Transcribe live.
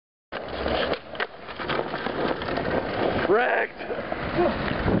Wrecked!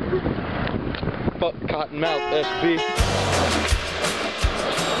 Fuck Cottonmouth, SB.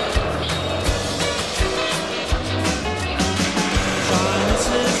 Shyness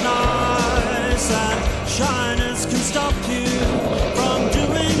is nice, and shyness can stop you from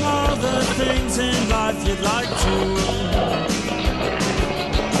doing all the things in life you'd like to.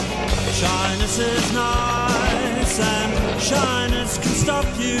 Shyness is nice, and shyness can stop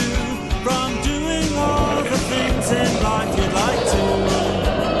you from doing all the things in life you'd like to.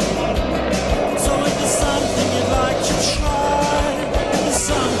 So if there's something you'd like to try, if there's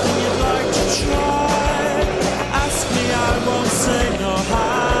something you'd like to try, ask me, I won't say no,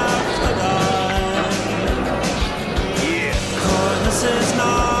 how could I? Yeah. Coyness is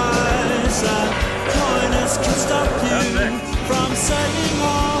nice, and coyness can stop you from saying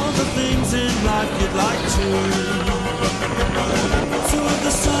all the things in life you'd like to. So if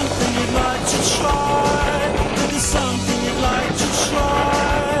there's something you'd like to try, if there's something you'd like to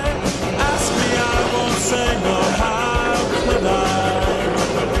try, ask me, I won't say no, how could I?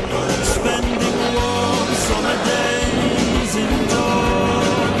 Spending warm summer days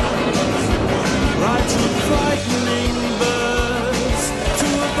indoors, writing frightening birds to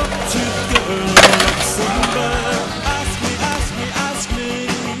a buck-toothed girl in Luxembourg. Ask me, ask me, ask me,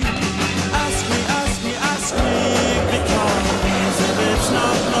 ask me, ask me, ask me, because if it's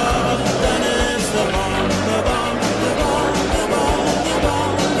not love, then it's the bond, the bond, the bond, the bond, the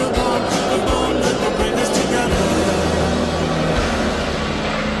bond, the bond, the bond that will bring us together.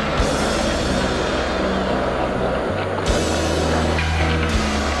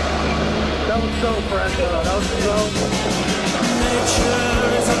 That was so fresh, that was so... Nature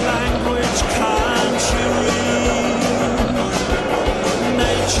is a language, can't you read?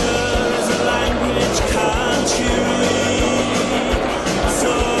 Nature